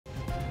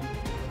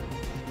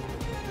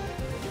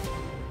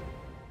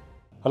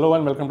Hello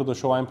and welcome to the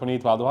show. I'm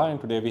Puneet Wadhwa and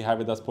today we have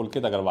with us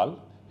Pulkit Agarwal,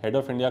 Head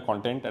of India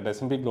Content at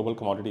S&P Global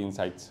Commodity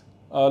Insights.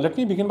 Let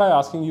me begin by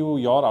asking you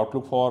your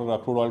outlook for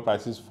crude oil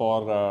prices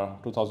for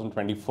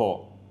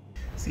 2024.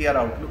 See, our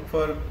outlook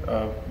for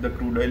the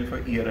crude oil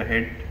for year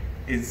ahead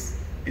is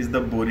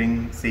the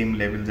boring same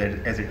levels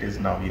as it is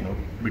now.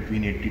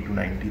 Between 80 to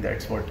 90.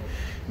 That's what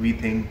we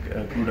think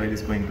crude oil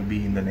is going to be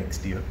in the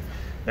next year.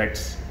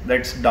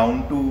 That's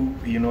down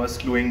to a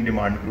slowing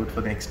demand growth for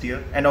next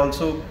year, and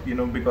also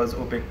because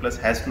OPEC Plus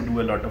has to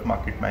do a lot of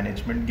market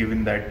management,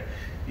 given that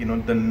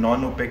the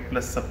non-OPEC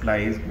Plus supply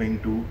is going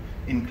to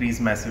increase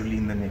massively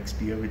in the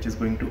next year, which is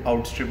going to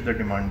outstrip the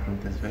demand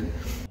growth as well.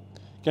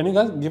 Can you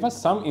guys give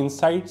us some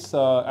insights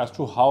as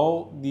to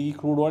how the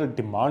crude oil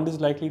demand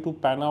is likely to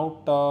pan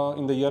out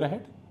in the year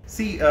ahead?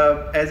 See,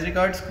 as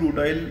regards crude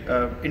oil,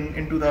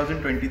 in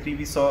 2023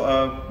 we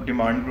saw a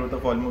demand growth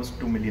of almost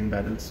 2 million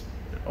barrels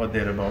or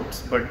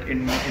thereabouts. But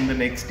in the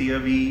next year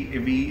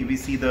we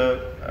see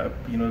the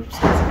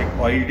specific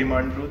oil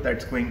demand growth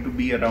that's going to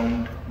be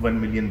around 1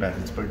 million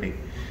barrels per day.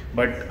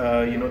 But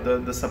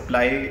the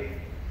supply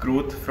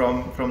growth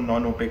from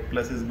non-OPEC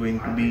Plus is going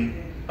to be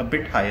a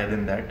bit higher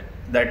than that.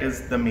 That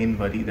is the main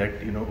worry that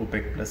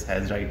OPEC Plus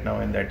has right now,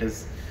 and that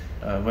is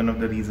one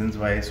of the reasons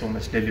why so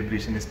much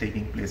deliberation is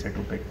taking place at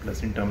OPEC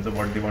Plus in terms of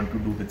what they want to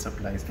do with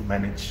supplies to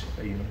manage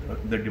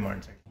the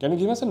demand side. Can you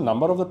give us a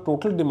number of the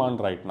total demand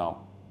right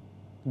now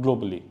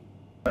globally?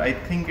 I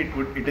think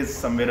it is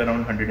somewhere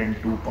around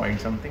 102 point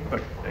something,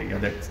 but yeah,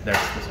 that's the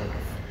sort of.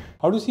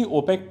 How do you see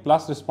OPEC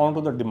Plus respond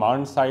to the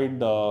demand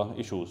side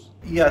issues?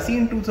 Yeah, see,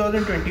 in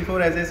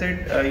 2024, as I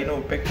said,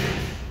 OPEC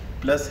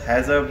Plus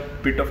has a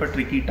bit of a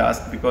tricky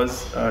task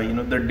because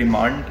the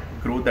demand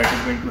growth that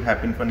is going to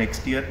happen for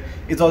next year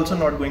is also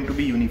not going to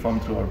be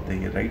uniform throughout the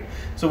year, right?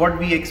 So what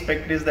we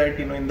expect is that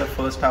in the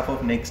first half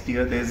of next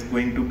year there's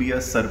going to be a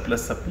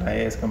surplus supply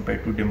as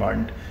compared to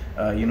demand.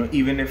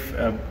 Even if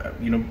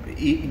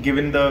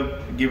even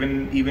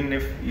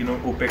if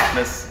OPEC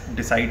Plus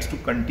decides to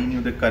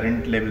continue the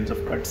current levels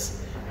of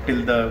cuts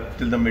till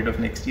the mid of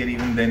next year,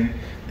 even then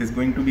there's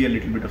going to be a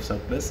little bit of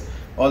surplus.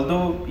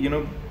 Although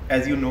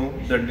as you know,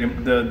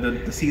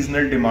 the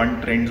seasonal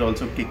demand trends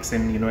also kicks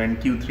in, and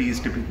Q3 is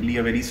typically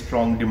a very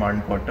strong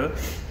demand quarter.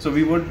 So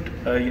we would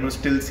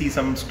still see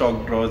some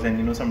stock draws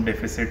and some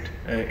deficit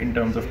in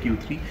terms of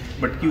Q3.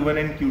 But Q1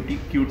 and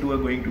Q2 are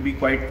going to be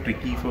quite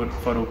tricky for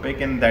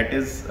OPEC, and that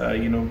is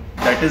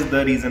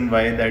the reason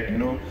why that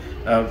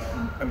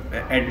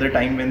at the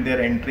time when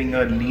they're entering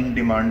a lean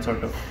demand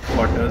sort of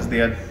quarters,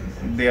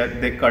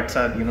 their cuts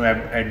are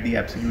at the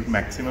absolute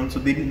maximum, so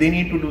they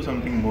need to do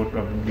something more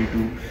probably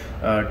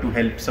to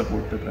help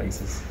support the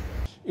prices.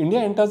 India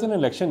enters an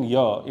election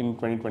year in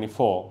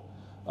 2024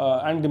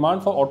 and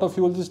demand for auto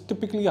fuels is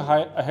typically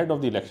high ahead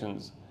of the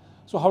elections.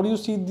 So how do you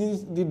see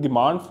the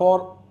demand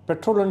for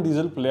petrol and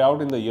diesel play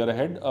out in the year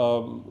ahead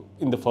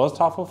in the first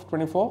half of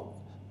 24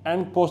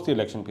 and post the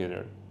election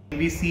period?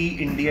 We see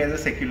India as a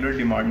secular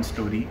demand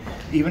story.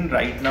 Even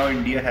right now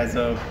India has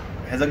a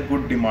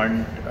good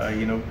demand.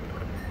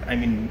 I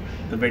mean,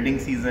 the wedding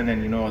season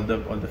and all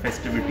the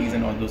festivities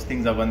and all those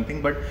things are one thing,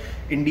 but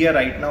India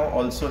right now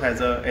also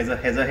has a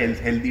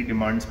healthy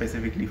demand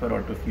specifically for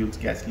auto fuels,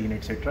 gasoline,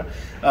 etc.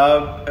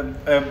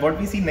 What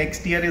we see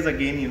next year is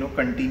again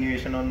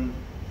continuation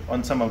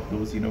on some of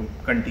those,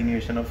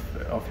 continuation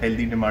of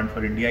healthy demand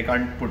for India. I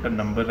can't put a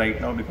number right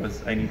now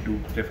because I need to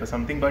refer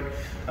something, but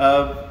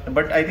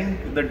I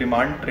think the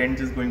demand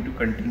trends is going to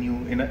continue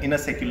in a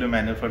secular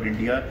manner for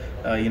India.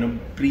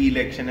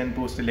 Pre-election and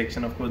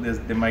post-election, of course,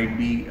 there might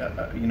be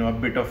a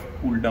bit of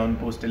cool down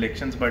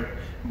post-elections,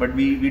 but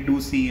we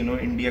do see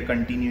India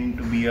continuing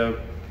to be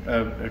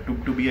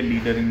a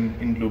leader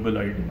in global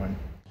oil demand.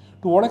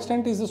 To what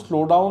extent is the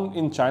slowdown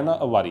in China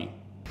a worry?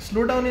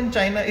 Slowdown in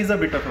China is a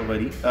bit of a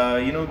worry.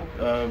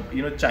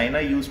 China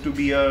used to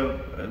be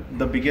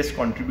the biggest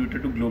contributor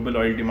to global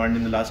oil demand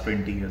in the last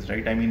 20 years,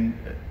 right? I mean,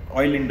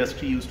 oil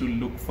industry used to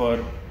look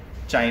for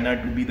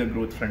China to be the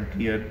growth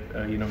frontier,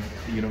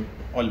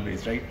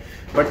 always, right?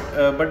 But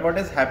what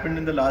has happened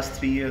in the last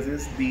 3 years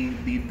is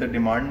the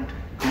demand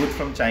growth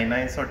from China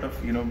is sort of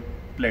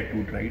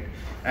plateaued, right?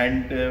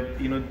 And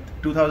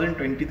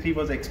 2023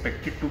 was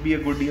expected to be a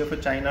good year for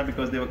China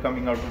because they were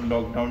coming out of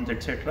lockdowns,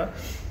 etc.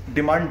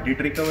 Demand did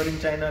recover in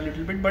China a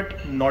little bit,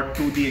 but not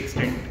to the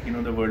extent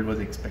the world was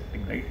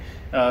expecting, right?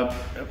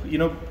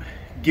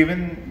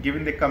 Given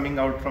they're coming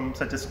out from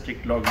such a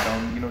strict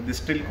lockdown, they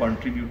still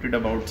contributed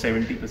about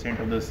 70%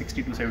 of the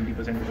 60 to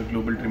 70% of the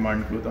global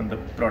demand growth on the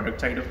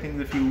product side of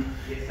things.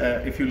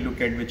 If you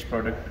look at which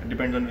product,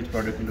 depends on which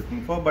product you're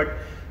looking for.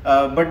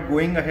 But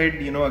going ahead,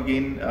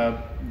 again,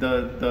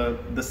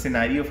 the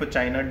scenario for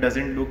China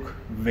doesn't look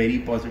very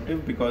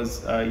positive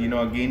because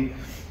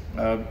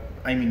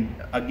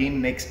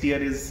again next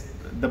year is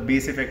the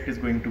base effect is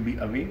going to be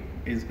away,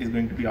 is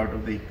going to be out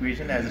of the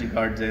equation as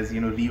regards as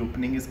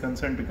reopening is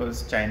concerned,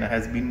 because China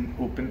has been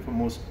open for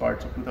most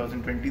parts of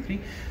 2023.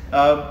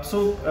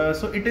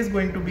 So it is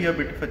going to be a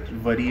bit of a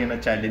worry and a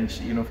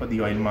challenge for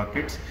the oil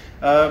markets.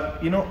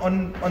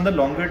 On the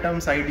longer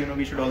term side,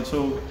 we should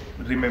also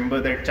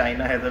remember that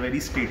China has a very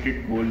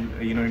stated goal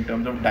in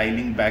terms of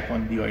dialing back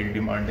on the oil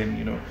demand and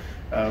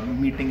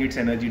meeting its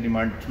energy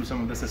demand through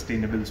some of the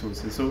sustainable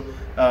sources. So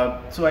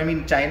I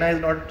mean, China has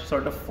not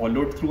sort of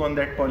followed through on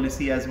that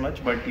policy as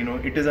much, but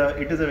it is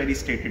a very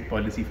stated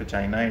policy for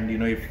China, and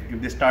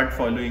if they start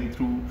following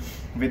through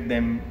with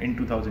them in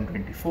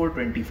 2024,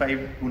 25,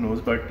 who knows?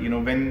 But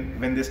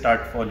when they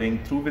start following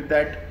through with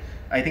that,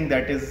 I think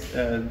that is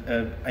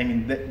I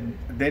mean,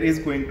 there is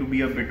going to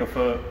be a bit of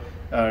a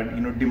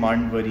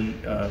demand worry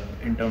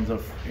in terms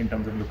of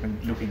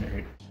looking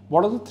ahead.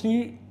 What are the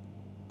 3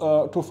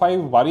 to 5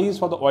 worries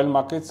for the oil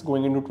markets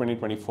going into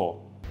 2024?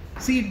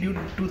 See, due to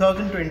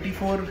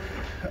 2024,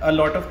 a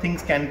lot of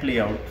things can play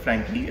out,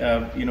 frankly.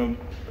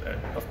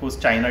 Of course,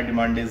 China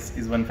demand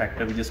is one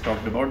factor we just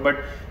talked about, but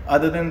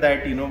other than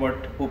that,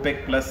 what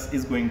OPEC Plus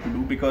is going to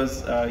do,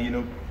 because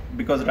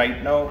because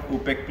right now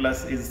OPEC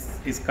Plus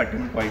is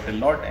cutting quite a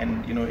lot,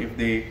 and if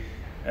they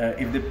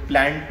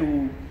plan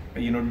to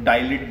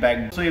dial it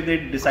back, so if they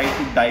decide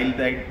to dial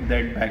that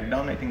back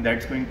down, I think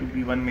that's going to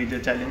be one major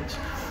challenge.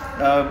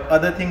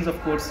 Other things, of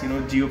course,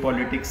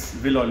 geopolitics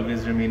will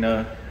always remain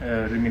a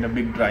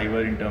big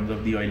driver in terms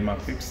of the oil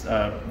markets.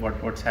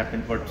 What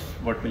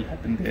will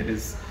happen there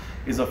is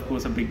of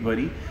course a big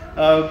worry.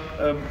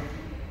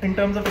 In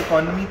terms of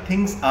economy,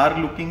 things are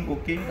looking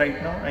okay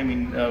right now. I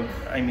mean,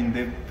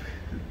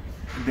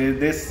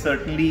 there's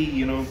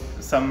certainly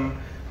some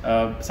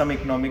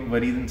economic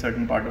worries in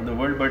certain part of the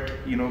world, but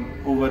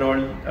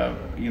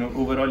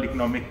overall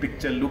economic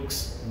picture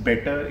looks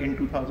better in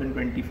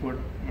 2024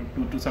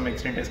 to some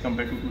extent as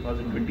compared to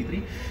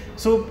 2023.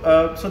 So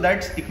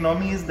that's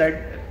economy is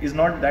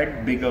not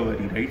that big a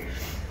worry, right?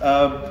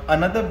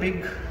 Another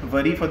big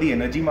worry for the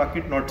energy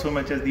market, not so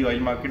much as the oil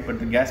market, but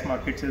the gas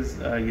markets, is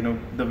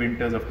the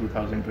winters of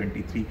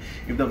 2023.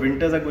 If the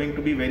winters are going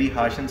to be very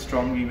harsh and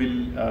strong, we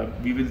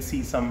will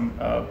see some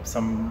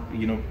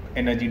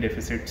energy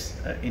deficits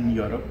in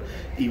Europe,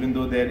 even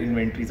though their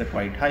inventories are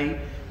quite high.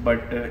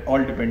 But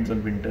all depends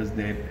on winters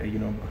there.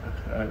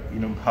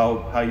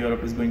 How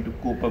Europe is going to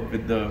cope up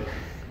with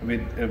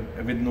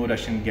no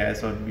Russian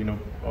gas, or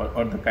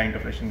or the kind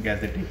of Russian gas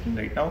they're taking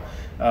right now,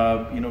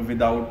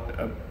 without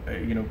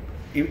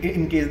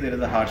in case there is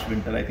a harsh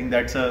winter. I think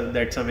that's a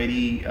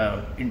very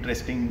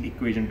interesting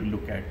equation to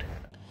look at.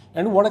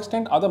 And to what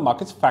extent are the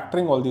markets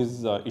factoring all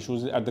these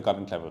issues at the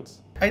current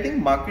levels? I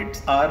think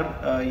markets are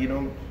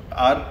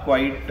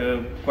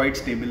quite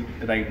stable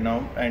right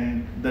now,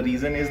 and the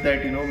reason is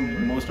that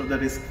most of the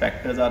risk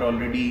factors are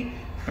already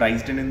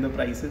priced in the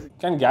prices.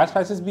 Can gas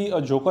prices be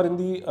a joker in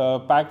the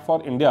pack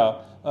for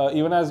India,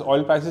 even as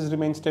oil prices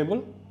remain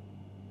stable?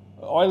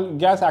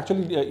 Gas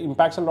actually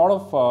impacts a lot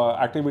of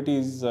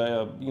activities,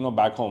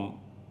 back home.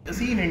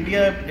 See, in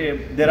India,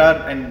 there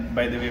are, and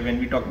by the way, when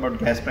we talk about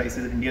gas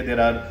prices in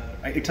India,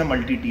 it's a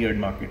multi-tiered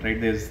market, right?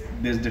 There's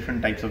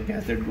different types of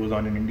gas that goes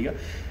on in India.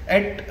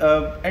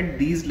 At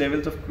these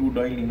levels of crude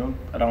oil,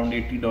 around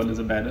 $80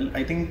 a barrel,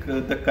 I think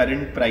the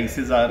current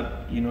prices are,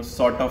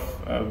 sort of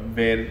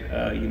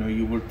where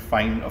you would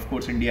find. Of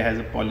course, India has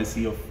a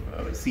policy of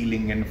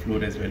ceiling and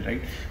floor as well,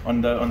 right?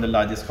 On the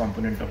largest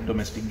component of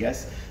domestic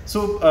gas.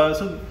 So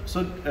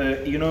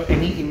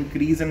any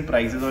increase in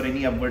prices or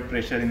any upward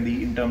pressure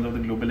in terms of the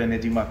global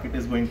energy market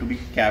is going to be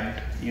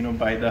capped,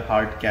 by the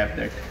hard cap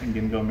that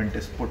Indian government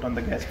has put on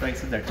the gas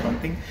prices. That's one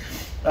thing.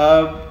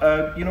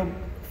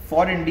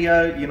 For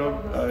India,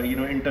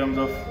 in terms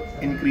of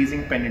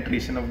increasing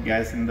penetration of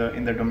gas in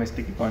the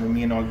domestic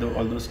economy and all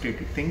those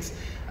stated things,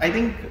 I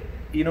think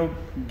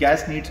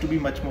gas needs to be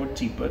much more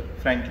cheaper,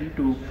 frankly,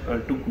 to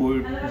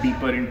go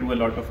deeper into a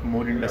lot of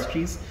more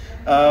industries.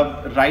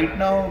 Right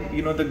now,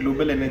 the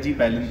global energy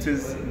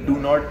balances do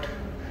not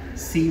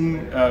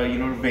seem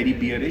very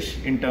bearish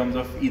in terms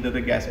of either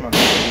the gas market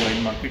or the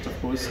oil markets. Of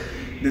course,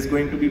 there's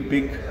going to be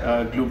big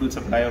global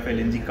supply of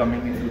LNG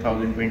coming in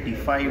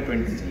 2025,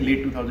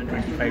 late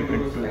 2025 to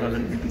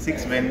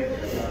 2026, when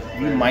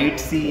we might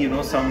see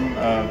some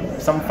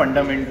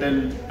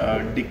fundamental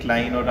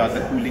decline, or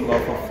rather cooling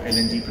off of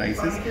LNG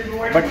prices.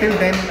 But till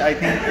then, I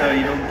think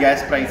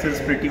gas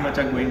prices pretty much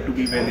are going to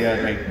be where they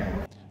are right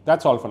now.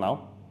 That's all for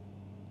now.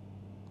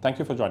 Thank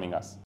you for joining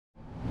us.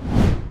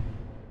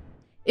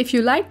 If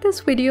you like this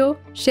video,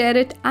 share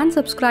it and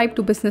subscribe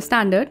to Business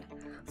Standard.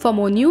 For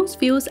more news,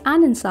 views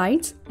and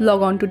insights,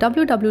 log on to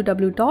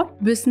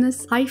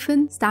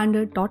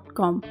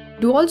www.business-standard.com.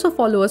 Do also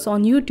follow us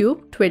on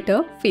YouTube,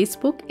 Twitter,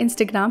 Facebook,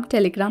 Instagram,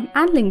 Telegram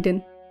and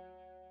LinkedIn.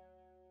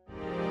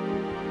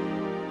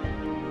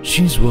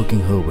 She's working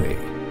her way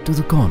to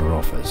the corner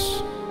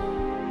office.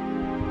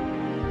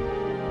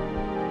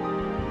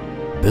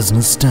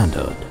 Business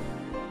Standard.